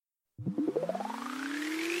I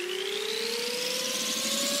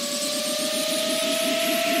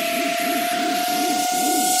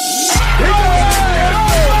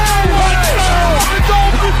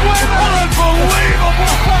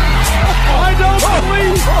don't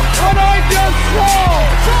believe what I just saw!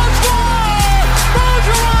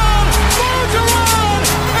 Bergeron! And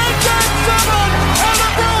Game 7! And the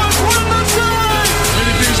Bruins win the series!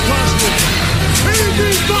 Anything's possible!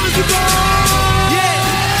 Anything's possible! Yeah!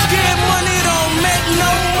 Get money, don't make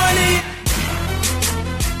no money!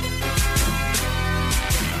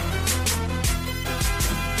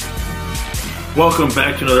 Welcome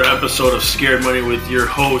back to another episode of Scared Money with your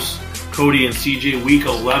hosts, Cody and CJ, Week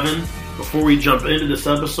 11. Before we jump into this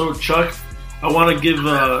episode, Chuck, I want to give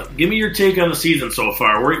me your take on the season so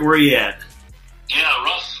far. Where are you at? Yeah,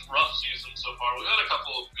 rough season so far. We've had a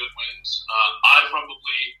couple of good wins. I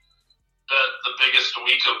probably bet the biggest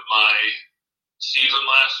week of my season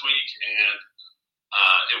last week, and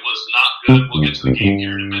it was not good. We'll get to the game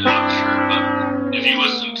here in a minute, I'm sure. But if you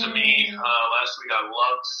listened to me last week, I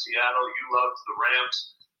loved Seattle. You loved the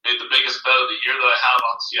Rams. Made the biggest bet of the year that I have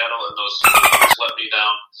on Seattle, and those numbers let me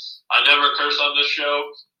down. I never curse on this show,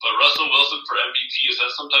 but Russell Wilson for MVP, is that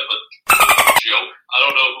some type of joke? I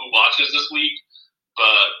don't know who watches this league,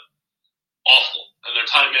 but awful. And their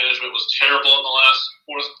time management was terrible in the last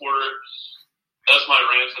fourth quarter. That's my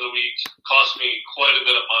rant for the week. Cost me quite a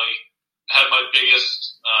bit of money. Had my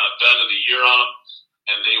biggest bet of the year on them,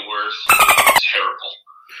 and they were terrible.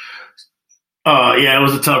 Yeah, it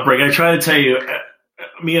was a tough break. I try to tell you,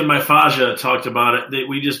 me and my Faja talked about it.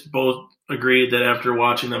 We just both agreed that after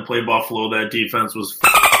watching them play Buffalo, that defense was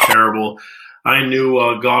terrible. I knew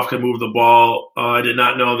Goff could move the ball. I did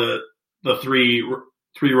not know that the three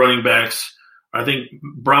running backs. I think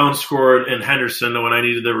Brown scored and Henderson when I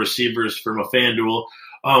needed the receivers from a FanDuel.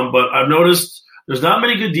 But I've noticed there's not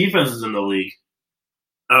many good defenses in the league.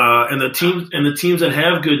 And the teams that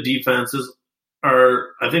have good defenses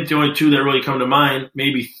are, I think, the only two that really come to mind,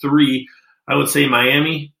 maybe three. I would say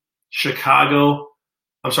Miami, Chicago.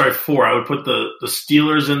 I'm sorry, four. I would put the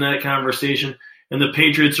Steelers in that conversation, and the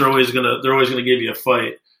Patriots are always gonna give you a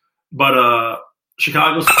fight. But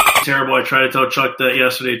Chicago's terrible. I tried to tell Chuck that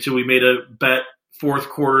yesterday too. We made a bet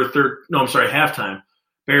halftime.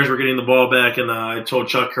 Bears were getting the ball back, and I told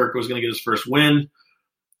Chuck Kirk was going to get his first win.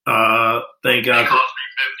 Thank God.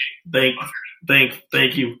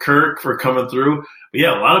 Thank you, Kirk, for coming through. But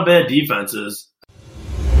yeah, a lot of bad defenses.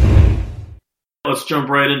 Let's jump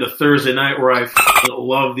right into Thursday night, where I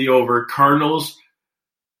love the over. Cardinals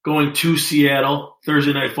going to Seattle.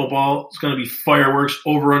 Thursday night football. It's going to be fireworks.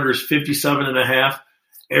 Over-under is 57.5.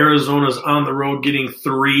 Arizona's on the road getting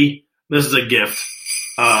 3. This is a gift.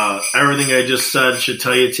 Everything I just said should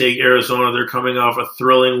tell you take Arizona. They're coming off a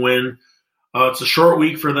thrilling win. It's a short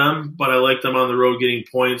week for them, but I like them on the road getting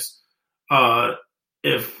points.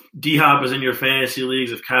 If D-Hop is in your fantasy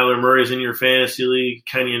leagues, if Kyler Murray is in your fantasy league,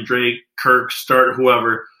 Kenyon Drake, Kirk, start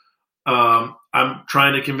whoever. I'm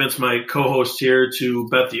trying to convince my co-host here to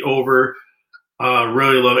bet the over.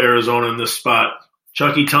 Really love Arizona in this spot.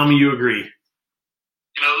 Chucky, tell me you agree.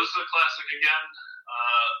 You know, this is a classic again.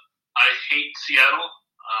 I hate Seattle.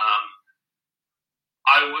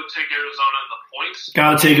 I would take Arizona in the points.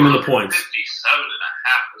 Got to take him in the points. 57.5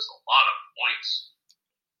 is a lot of points.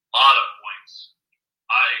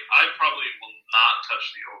 I probably will not touch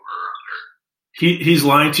the over or under. He's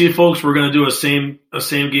lying to you, folks. We're going to do a same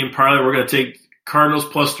game parlay. We're going to take Cardinals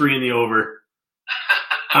 +3 in the over.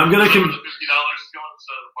 I'm going to $50 going instead of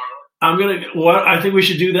the parlay. I think we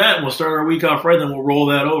should do that, and we'll start our week off right. Then we'll roll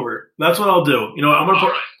that over. That's what I'll do. You know, I'm going to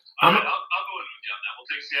put. All right. I'll go in with you on that. We'll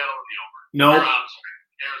take Seattle in the over. No,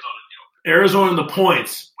 Arizona in the over. Arizona in the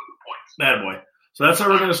points. With the points. Bad boy. So that's how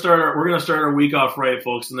we're going to start. We're going to start our week off right,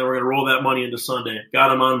 folks, and then we're going to roll that money into Sunday. Got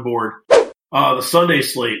them on board. The Sunday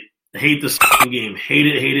slate. Hate this game. Hate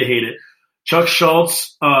it. Chuck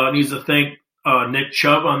Schultz needs to thank Nick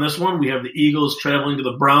Chubb on this one. We have the Eagles traveling to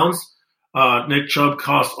the Browns. Nick Chubb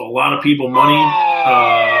cost a lot of people money.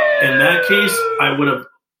 In that case, I would have.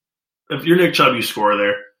 If you're Nick Chubb, you score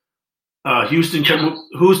there. Houston couldn't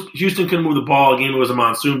move the ball. Again, it was a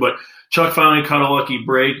monsoon, but Chuck finally caught a lucky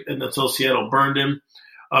break until Seattle burned him.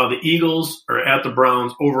 The Eagles are at the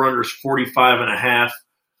Browns. Over-under is 45.5.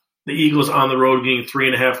 The Eagles on the road getting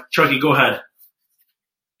 3.5. Chucky, go ahead.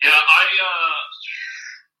 Yeah, I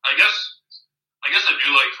guess I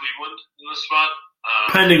do like Cleveland in this spot.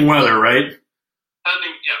 Pending weather, right?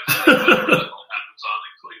 Pending weather. Really all happens on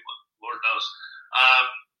in Cleveland. Lord knows.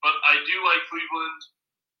 But I do like Cleveland.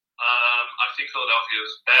 I think Philadelphia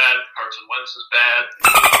is bad. Carson Wentz is bad.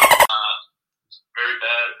 Very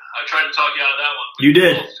bad. I tried to talk you out of that one. You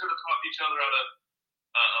did. Should have talked other at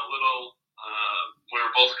a little. We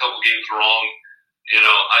were both a couple games wrong.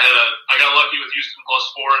 I got lucky with Houston plus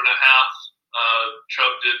 4.5.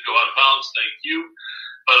 Chubb did go out of bounds. Thank you.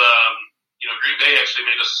 But Green Bay actually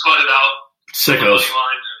made us sweat it out. Sickos. Money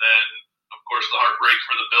line, and then of course the heartbreak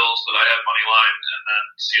for the Bills that I had money line, and then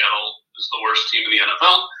Seattle is the worst team in the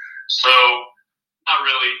NFL. So not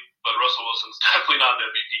really, but Russell Wilson's definitely not an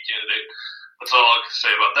MVP candidate. That's all I can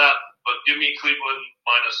say about that. But give me Cleveland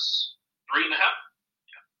minus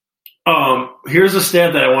 3.5. Here's a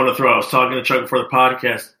stat that I want to throw. I was talking to Chuck before the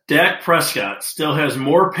podcast. Dak Prescott still has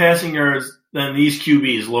more passing yards than these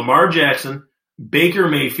QBs: Lamar Jackson, Baker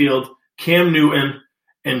Mayfield, Cam Newton,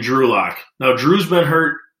 and Drew Lock. Now, Drew's been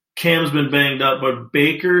hurt, Cam's been banged up, but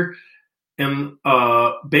Baker and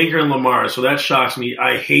Lamar. So that shocks me.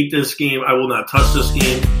 I hate this game. I will not touch this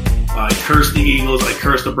game. I curse the Eagles. I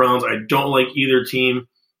curse the Browns. I don't like either team.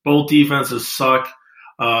 Both defenses suck.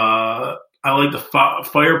 I like the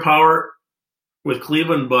firepower with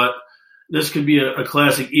Cleveland, but this could be a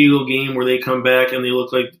classic Eagle game where they come back and they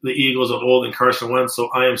look like the Eagles of old and Carson Wentz. So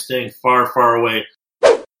I am staying far, far away.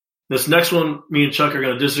 This next one, me and Chuck are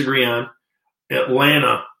going to disagree on.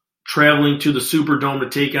 Atlanta traveling to the Superdome to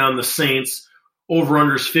take on the Saints.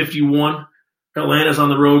 Over-under is 51. Atlanta's on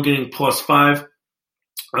the road getting +5.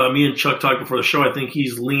 Me and Chuck talked before the show. I think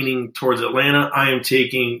he's leaning towards Atlanta. I am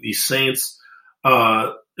taking the Saints.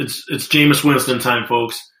 It's Jameis Winston time,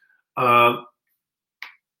 folks.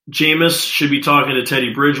 Jameis should be talking to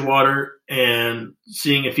Teddy Bridgewater and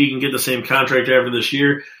seeing if he can get the same contract after this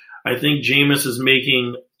year. I think Jameis is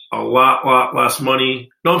making a lot less money.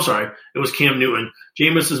 No, I'm sorry. It was Cam Newton.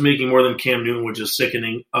 Jameis is making more than Cam Newton, which is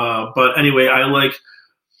sickening. But anyway, I like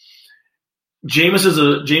Jameis is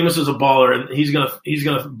a baller, and he's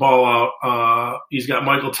gonna ball out. He's got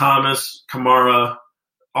Michael Thomas, Kamara,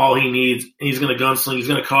 all he needs. He's gonna gunsling. He's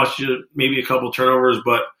gonna cost you maybe a couple turnovers,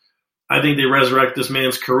 but I think they resurrect this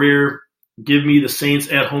man's career. Give me the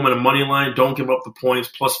Saints at home on a money line. Don't give up the points.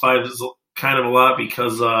 +5 is kind of a lot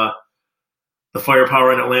because the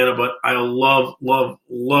firepower in Atlanta, but I love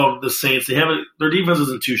the Saints. Their defense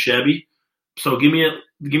isn't too shabby. So give me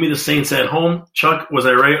the Saints at home. Chuck, was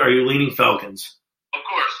I right? Are you leaning Falcons? Of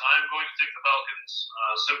course, I'm going to take the Falcons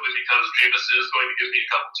simply because Jameis is going to give me a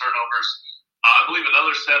couple turnovers. I believe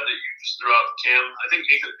another stat that you just threw out, Cam. I think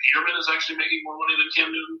Nathan Peterman is actually making more money than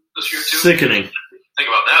Cam Newton this year too. Sickening. Think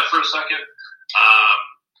about that for a second.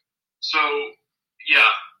 So yeah,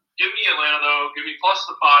 give me Atlanta though. Give me +5.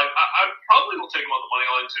 I probably will take them on the money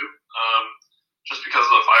line too, just because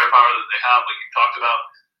of the firepower that they have, like you talked about.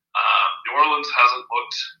 New Orleans hasn't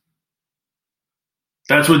looked.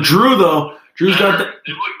 That's what Drew though. Drew's better. got the.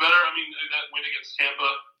 They look better. I mean, that win against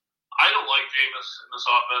Tampa. I don't like Jameis in this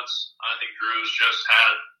offense. I think Drew's just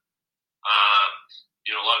had.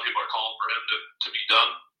 A lot of people are calling for him to be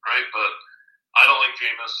done, right? But I don't like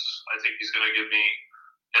Jameis. I think he's going to give me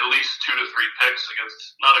at least 2 to 3 picks against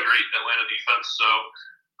not a great Atlanta defense. So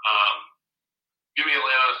give me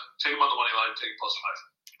Atlanta. Take him on the money line. Take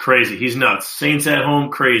 +5. Crazy. He's nuts. Saints at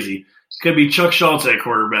home, crazy. It could be Chuck Schultz at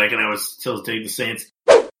quarterback, and I would still take the Saints.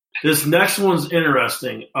 This next one's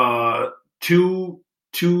interesting. Two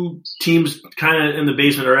teams kind of in the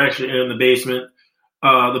basement are actually in the basement.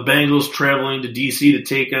 The Bengals traveling to D.C. to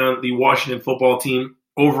take on the Washington football team.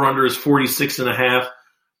 Over-under is 46.5.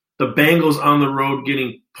 The Bengals on the road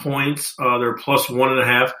getting points. They're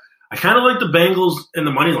 +1.5. I kind of like the Bengals in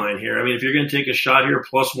the money line here. I mean, if you're going to take a shot here,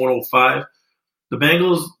 +105. The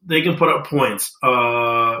Bengals, they can put up points.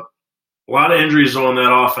 A lot of injuries on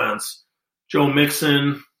that offense. Joe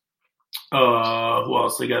Mixon. Who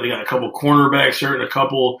else? They got a couple cornerbacks hurt and a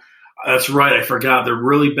couple. That's right. I forgot. They're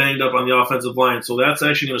really banged up on the offensive line. So that's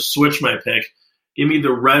actually going to switch my pick. Give me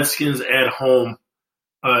the Redskins at home.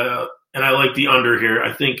 And I like the under here.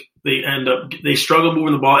 I think they struggle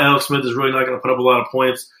moving the ball. Alex Smith is really not going to put up a lot of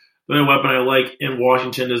points. The only weapon I like in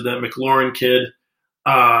Washington is that McLaurin kid.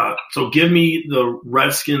 So give me the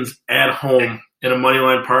Redskins at home in a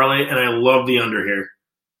moneyline parlay, and I love the under here.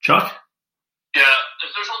 Chuck? Yeah, if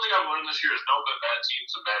there's one thing I've learned this year is no good bad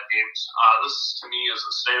teams and bad games. This, to me, is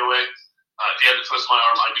a stay away. If you had to twist my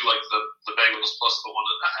arm, I do like the Bengals +1.5.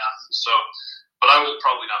 So, but I will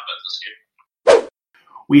probably not bet this game.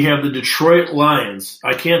 We have the Detroit Lions.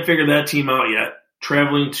 I can't figure that team out yet.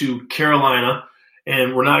 Traveling to Carolina.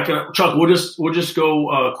 And we're not gonna, Chuck. We'll just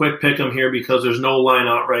go quick pick them here because there's no line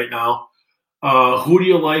out right now. Who do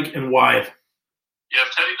you like and why? Yeah,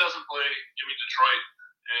 if Teddy doesn't play, give me Detroit.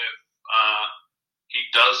 If he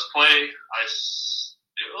does play, I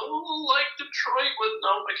still like Detroit with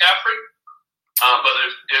no McCaffrey. But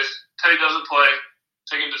if Teddy doesn't play,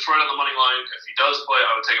 taking Detroit on the money line. If he does play,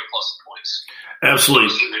 I would take a plus points. Absolutely.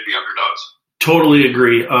 They'd be underdogs. Totally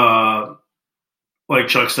agree. Like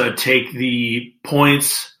Chuck said, take the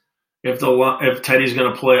points if Teddy's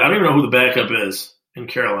going to play. I don't even know who the backup is in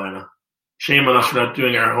Carolina. Shame on us for not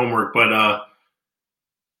doing our homework, but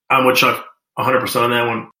I'm with Chuck 100% on that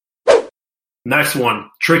one. Next one,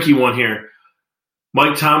 tricky one here.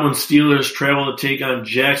 Mike Tomlin's Steelers travel to take on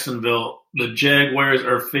Jacksonville. The Jaguars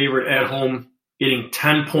are favored at home, getting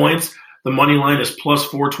 10 points. The money line is plus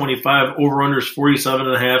 425. Over-under is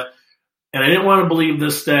 47.5. And I didn't want to believe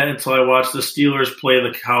this stat until I watched the Steelers play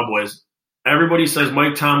the Cowboys. Everybody says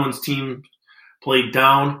Mike Tomlin's team played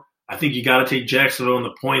down. I think you got to take Jacksonville in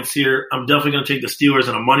the points here. I'm definitely going to take the Steelers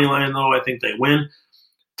in a money line, though. I think they win.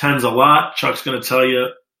 10's a lot. Chuck's going to tell you,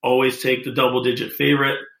 always take the double-digit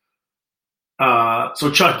favorite. So,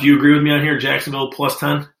 Chuck, do you agree with me on here? Jacksonville plus 10?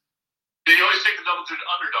 Yeah, you always take the double-digit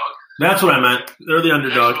underdog. That's what I meant. They're the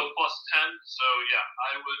underdog. Jacksonville plus 10. So, yeah,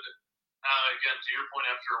 I would, again, to your point,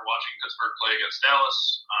 after watching Pittsburgh play against Dallas,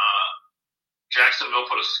 Jacksonville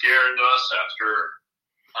put a scare into us after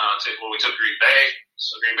when we took Green Bay.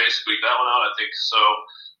 So Green Bay squeaked that one out, I think. So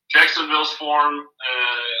Jacksonville's form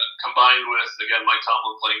combined with, again, Mike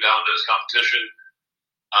Tomlin playing down to his competition,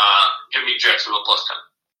 give me Jacksonville plus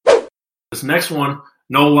 10. This next one,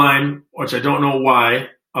 no line, which I don't know why.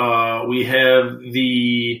 We have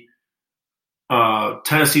the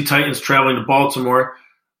Tennessee Titans traveling to Baltimore.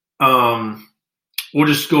 We'll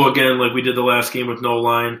just go again like we did the last game with no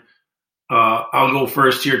line. I'll go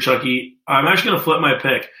first here, Chucky. I'm actually going to flip my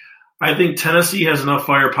pick. I think Tennessee has enough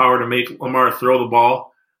firepower to make Lamar throw the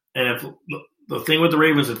ball. And if the thing with the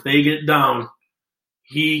Ravens, if they get down,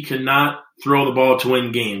 he cannot throw the ball to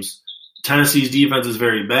win games. Tennessee's defense is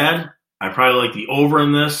very bad. I probably like the over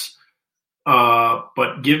in this.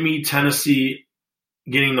 But give me Tennessee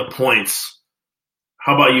getting the points.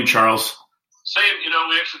 How about you, Charles? Same.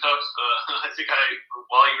 We actually talked, I think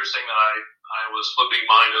while you were saying that, I was flipping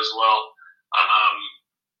mine as well.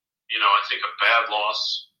 I think a bad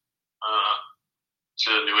loss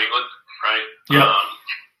to New England, right? Yeah.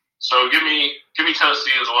 So give me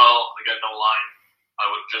Tennessee as well. Again, no line. I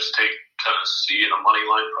would just take Tennessee in a money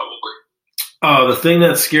line probably. The thing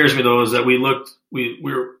that scares me though is that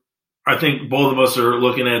we're I think both of us are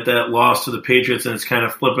looking at that loss to the Patriots and it's kind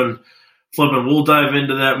of flipping. We'll dive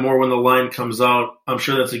into that more when the line comes out. I'm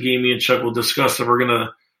sure that's a game me and Chuck will discuss if we're going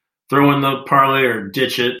to throw in the parlay or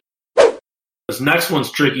ditch it. This next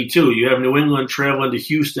one's tricky too. You have New England traveling to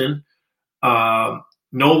Houston.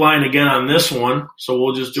 No line again on this one, so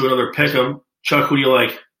we'll just do another pick 'em. Chuck, who do you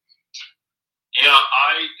like? Yeah,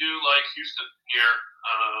 I do like Houston here.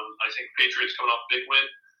 I think Patriots coming off big win.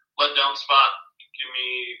 Letdown spot. Give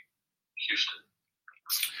me Houston.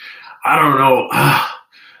 I don't know.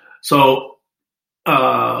 So,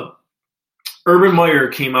 Urban Meyer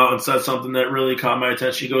came out and said something that really caught my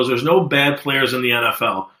attention. He goes, there's no bad players in the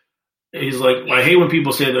NFL. He's like, I hate when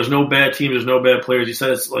people say there's no bad teams, there's no bad players. He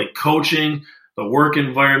said it's like coaching, the work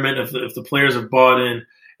environment, if the players have bought in.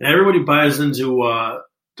 And everybody buys into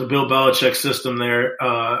to Bill Belichick's system there.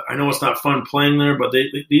 I know it's not fun playing there, but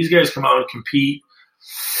these guys come out and compete.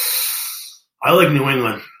 I like New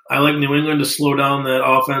England. I like New England to slow down that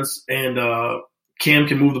offense, and Cam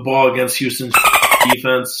can move the ball against Houston's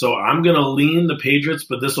defense. So I'm going to lean the Patriots,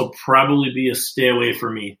 but this will probably be a stay away for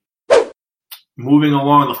me. Moving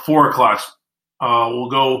along, the 4 o'clocks. We'll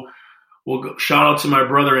go. Shout out to my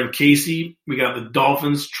brother in Casey. We got the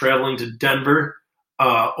Dolphins traveling to Denver.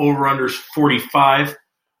 Over-unders 45.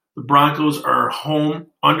 The Broncos are home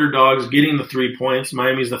underdogs, getting the 3 points.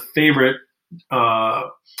 Miami's the favorite. I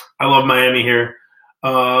love Miami here.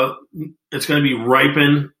 It's going to be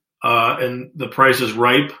ripen, and the price is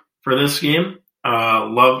ripe for this game.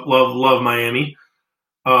 Love Miami.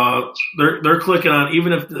 They're clicking on,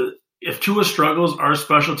 even if Tua struggles, our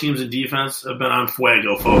special teams and defense have been on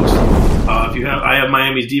fuego, folks. I have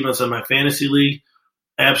Miami's defense in my fantasy league.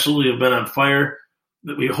 Absolutely have been on fire.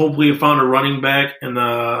 We hopefully have found a running back in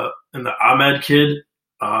the Ahmed kid.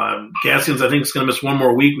 Gaskins, I think, is going to miss one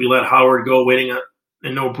more week. We let Howard go, waiting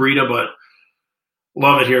and no Breida, but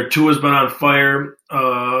love it here. Tua's been on fire.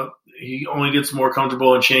 He only gets more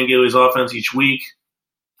comfortable in Shane Gailey's offense each week.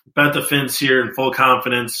 Bet the Fins here in full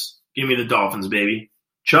confidence. Give me the Dolphins, baby.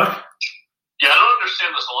 Chuck? Yeah, I don't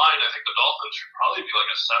understand this line. I think the Dolphins should probably be like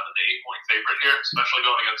a 7 to 8 point favorite here, especially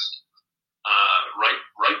going against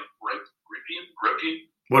Ripien?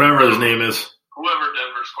 Whatever his name is. Whoever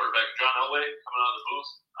Denver's quarterback, John Elway, coming out of the booth.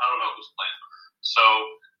 I don't know who's playing. So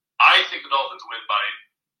I think the Dolphins win by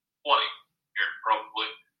 20 here, probably.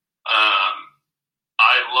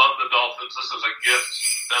 I love the Dolphins. This is a gift.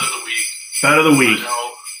 End of the week. Bet of the week.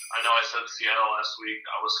 I know I said Seattle last week.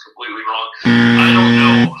 I was completely wrong. I don't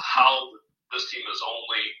know how this team is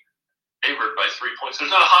only favored by 3 points. There's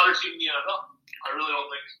not a hotter team in the NFL. I really don't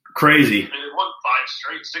think. Crazy. I mean, they won 6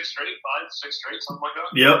 straight, something like that.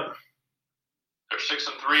 Yep. They're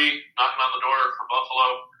 6-3, knocking on the door for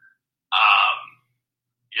Buffalo.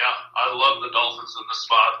 Yeah, I love the Dolphins in this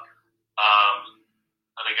spot.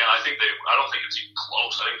 And again, I don't think it's even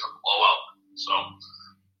close. I think it's a blowout. So,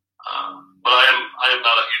 but I am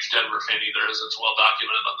not a huge Denver fan either, as it's well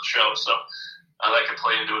documented on the show. So that could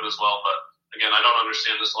play into it as well. But again, I don't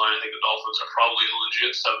understand this line. I think the Dolphins are probably a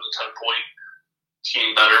legit 7 to 10 point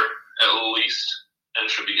team better at least, and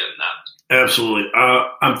should be getting that. Absolutely.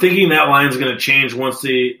 I'm thinking that line's going to change once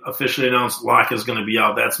they officially announce Locke is going to be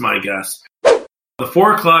out. That's my guess. The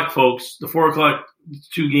 4 o'clock, folks, the 4 o'clock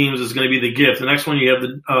 2 games is going to be the gift. The next one, you have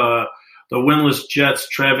the winless Jets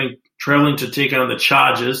traveling to take on the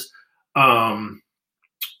Chargers.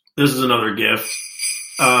 This is another gift.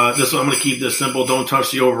 I'm going to keep this simple. Don't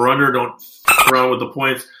touch the over-under. Don't f around with the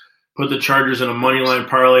points. Put the Chargers in a money line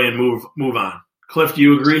parlay and move on. Cliff, do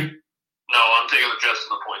you agree? No, I'm taking the Jets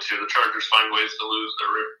and the points here. The Chargers find ways to lose.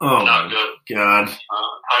 They're not good. God.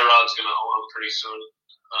 Tyrod's going to own them pretty soon.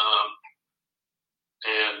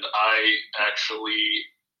 And I actually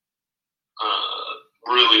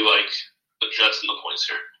really like the Jets and the points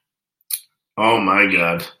here. Oh, my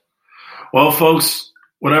God. Well, folks,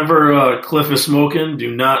 whatever Cliff is smoking,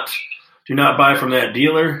 do not buy from that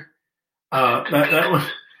dealer.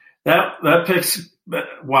 That picks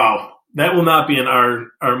 – wow. That will not be in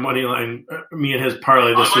our money line, me and his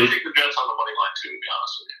parlay this week. I might take the Jets on the money line, too, to be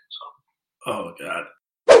honest with you. So. Oh, God.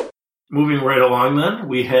 Moving right along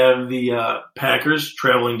then, we have the Packers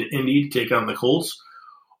traveling to Indy to take on the Colts.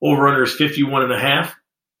 Over-under is 51.5.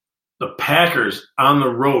 The Packers on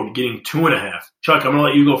the road getting 2.5. Chuck, I'm going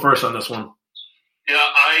to let you go first on this one. Yeah,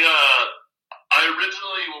 I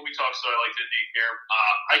originally, when we talked, so I liked Indy here.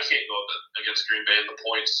 I can't go against Green Bay in the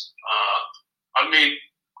points. I made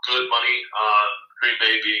good money on Green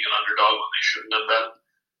Bay being an underdog when they shouldn't have been.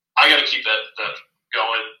 I got to keep that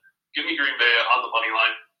going. Give me Green Bay on the money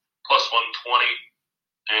line, plus 120,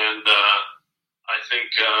 and I think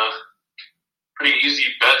pretty easy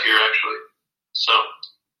bet here actually. So,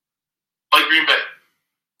 like Green Bay.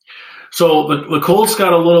 So the Colts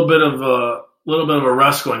got a little bit of a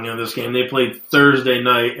rest going in this game. They played Thursday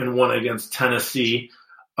night and won against Tennessee.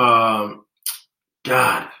 God,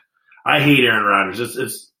 I hate Aaron Rodgers.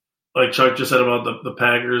 It's like Chuck just said about the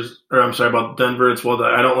Packers, or I'm sorry, about Denver. It's well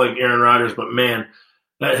done. I don't like Aaron Rodgers, but man,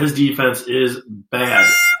 that his defense is bad.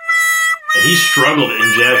 And he struggled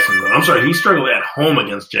in Jacksonville. I'm sorry, he struggled at home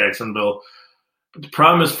against Jacksonville. But the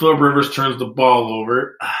problem is Philip Rivers turns the ball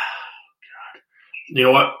over. God. You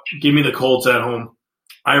know what? Give me the Colts at home.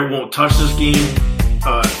 I won't touch this game.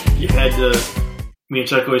 Me and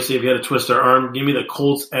Chuck always say if you had to twist our arm, give me the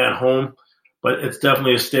Colts at home. But it's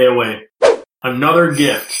definitely a stay away. Another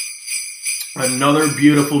gift. Another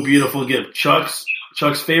beautiful, beautiful gift. Chuck's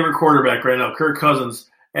favorite quarterback right now, Kirk Cousins,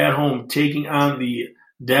 at home taking on the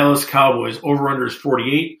Dallas Cowboys. Over-under is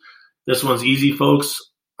 48. This one's easy, folks.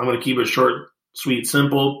 I'm going to keep it short, sweet,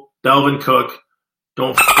 simple. Dalvin Cook.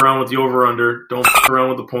 Don't f around with the over-under. Don't f around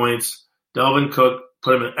with the points. Dalvin Cook,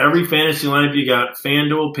 put him in every fantasy lineup you got.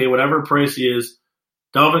 FanDuel, pay whatever price he is.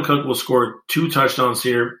 Dalvin Cook will score 2 touchdowns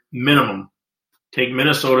here, minimum. Take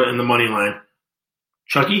Minnesota in the money line.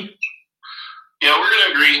 Chucky? Yeah, we're going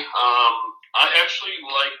to agree. I actually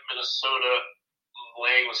like Minnesota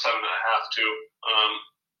laying with 7.5 too.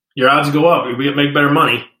 Your odds go up. We make better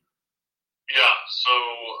money. Yeah, so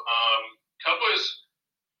Cowboys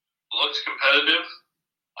looked competitive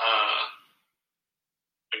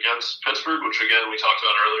against Pittsburgh, which again we talked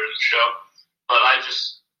about earlier in the show. But I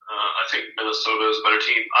think Minnesota is a better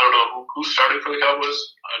team. I don't know who's starting for the Cowboys.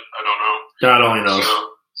 I don't know. God only knows.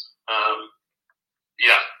 So,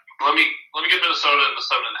 yeah, let me get Minnesota in the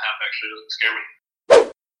 7.5. Actually, doesn't scare me.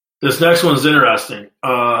 This next one's interesting.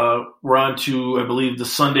 We're on to, I believe, the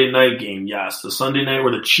Sunday night game. Yes, the Sunday night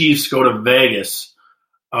where the Chiefs go to Vegas.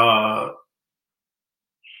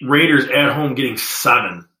 Raiders at home getting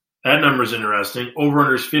 7. That number's interesting.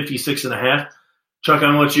 Over-under is 56.5. Chuck, I'm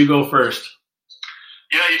going to let you go first.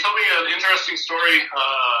 Yeah, you told me an interesting story.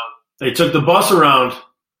 They took the bus around.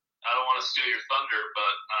 I don't want to steal your thunder,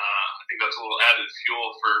 but I think that's a little added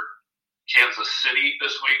fuel for Kansas City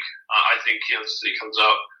this week. I think Kansas City comes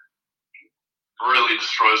out, really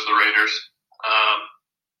destroys the Raiders.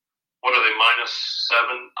 What are they, -7?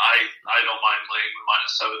 I don't mind playing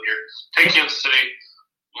 -7 here. Take Kansas City,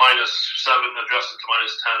 -7, adjusted to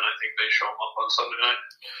 -10. I think they show them up on Sunday night.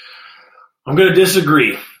 I'm going to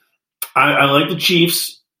disagree. I like the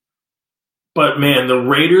Chiefs, but man, the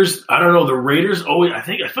Raiders. I don't know. The Raiders always. I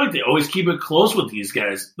feel like they always keep it close with these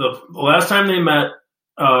guys. The last time they met,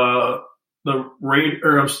 the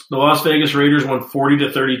Las Vegas Raiders won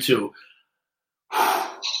 40-32.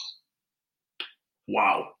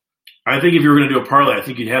 Wow. I think if you were going to do a parlay, I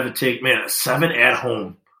think you'd have to take, a 7 at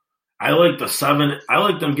home. I like the 7. I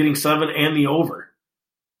like them getting 7 and the over.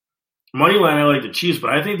 Moneyline, I like the Chiefs, but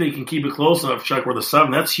I think they can keep it close enough, Chuck, where the 7.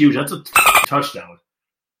 That's huge. That's a touchdown.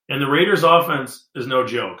 And the Raiders' offense is no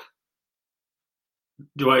joke.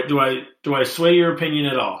 Do I sway your opinion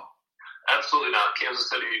at all? Absolutely not. Kansas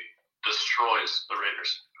City destroys the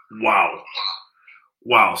Raiders.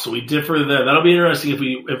 Wow. So we differ there. That'll be interesting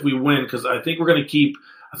if we win, because I think we're going to keep.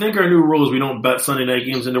 I think our new rule is we don't bet Sunday night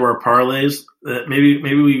games into our parlays. Maybe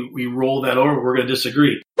we roll that over. We're going to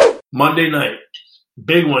disagree. Monday night,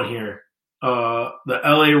 big one here. The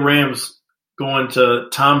LA Rams going to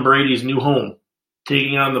Tom Brady's new home,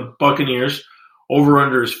 taking on the Buccaneers.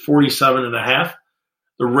 Over-under is 47.5.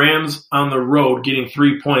 The Rams on the road getting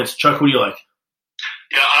 3 points. Chuck, who do you like?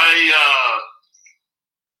 Yeah,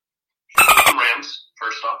 Rams,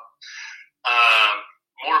 first off.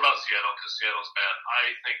 More about Seattle, because Seattle's bad.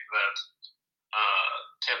 I think that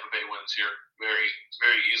Tampa Bay wins here very,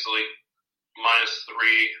 very easily. -3,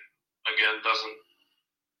 again,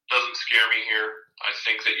 doesn't scare me here. I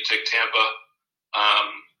think that you take Tampa.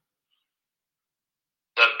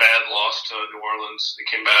 That bad loss to New Orleans, they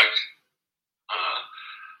came back,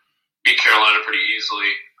 beat Carolina pretty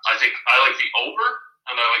easily. I think I like the over,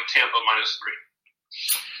 and I like Tampa -3.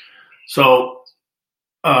 So,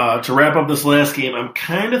 to wrap up this last game, I'm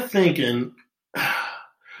kind of thinking.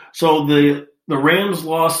 So the Rams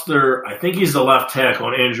lost their. I think he's the left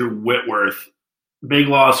tackle, Andrew Whitworth. Big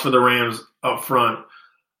loss for the Rams up front.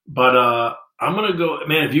 But I'm gonna go.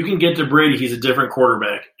 Man, if you can get to Brady, he's a different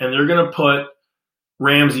quarterback, and they're gonna put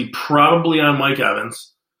Ramsey probably on Mike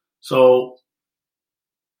Evans. So.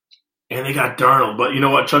 And they got Darnold, but you know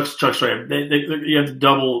what? Chuck's right. You have to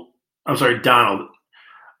double. I'm sorry, Donald.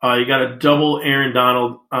 You got to double Aaron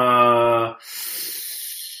Donald.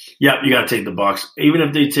 Yep, you got to take the Bucs. Even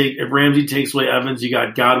if Ramsey takes away Evans, you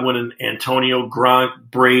got Godwin and Antonio, Gronk,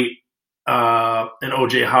 Brait, and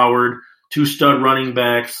OJ Howard, 2 stud running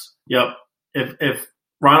backs. Yep. If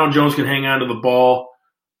Ronald Jones can hang on to the ball,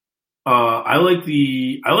 I like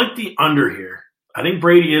the under here. I think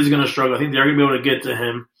Brady is going to struggle. I think they're going to be able to get to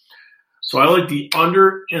him. So I like the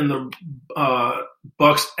under in the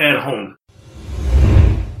Bucs at home.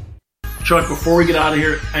 Chuck, before we get out of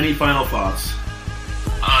here, any final thoughts?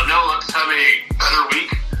 No, let's have a better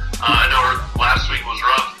week. I know last week was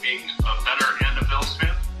rough being a better and a Bills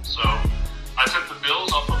fan. So I took the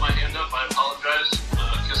Bills. I'll put my hand up. I apologize.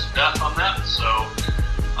 Kiss of death on that. So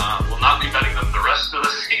we'll not be betting them the rest of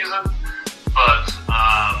the season. But,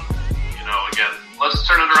 again, let's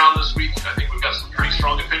turn it around this week. I think we've got some pretty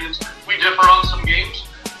strong opinions. We differ on some games,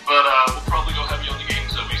 but we'll probably go heavy on the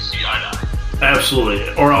games that we see eye to eye. Absolutely.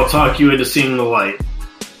 Or I'll talk you into seeing the light.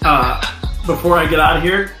 Before I get out of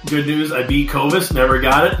here, good news, I beat Covis. Never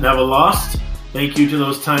got it. Never lost. Thank you to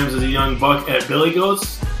those times as a young buck at Billy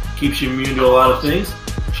Goats. Keeps you immune to a lot of things.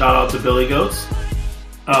 Shout out to Billy Goats.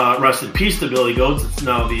 Rest in peace to Billy Goats. It's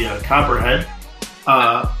now the Copperhead.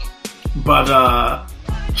 But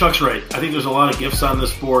Chuck's right. I think there's a lot of gifts on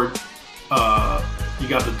this board. You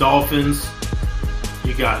got the Dolphins.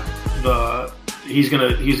 You got he's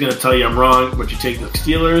gonna tell you I'm wrong, but you take the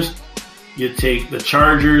Steelers, you take the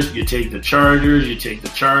Chargers, you take the Chargers, you take the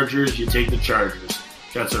Chargers, you take the Chargers.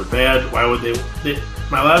 Jets are bad. Why would they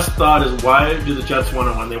my last thought is, why do the Jets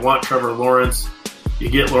want to win? They want Trevor Lawrence. You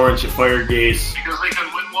get Lawrence, you fire Gase. Because they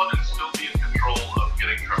can win one and still be in control of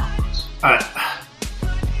getting Trevor Lawrence.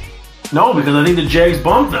 No, because I think the Jags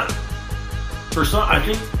bumped them. I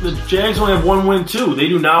think the Jags only have 1 win too. They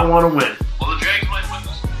do not want to win. Well, the Jags might win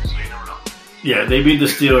this week, so you never know. Yeah, they beat the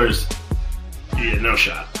Steelers. Yeah, no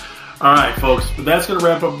shot. All right, folks. But that's going to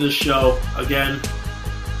wrap up this show. Again,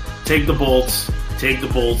 take the Bolts, take the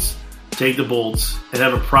Bolts, take the Bolts, and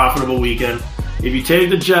have a profitable weekend. If you take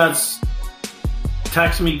the Jets,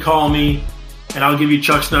 text me, call me, and I'll give you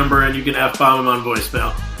Chuck's number, and you can F-bomb him on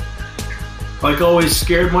voicemail. Like always,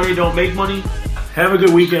 scared money don't make money. Have a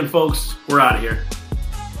good weekend, folks. We're out of here.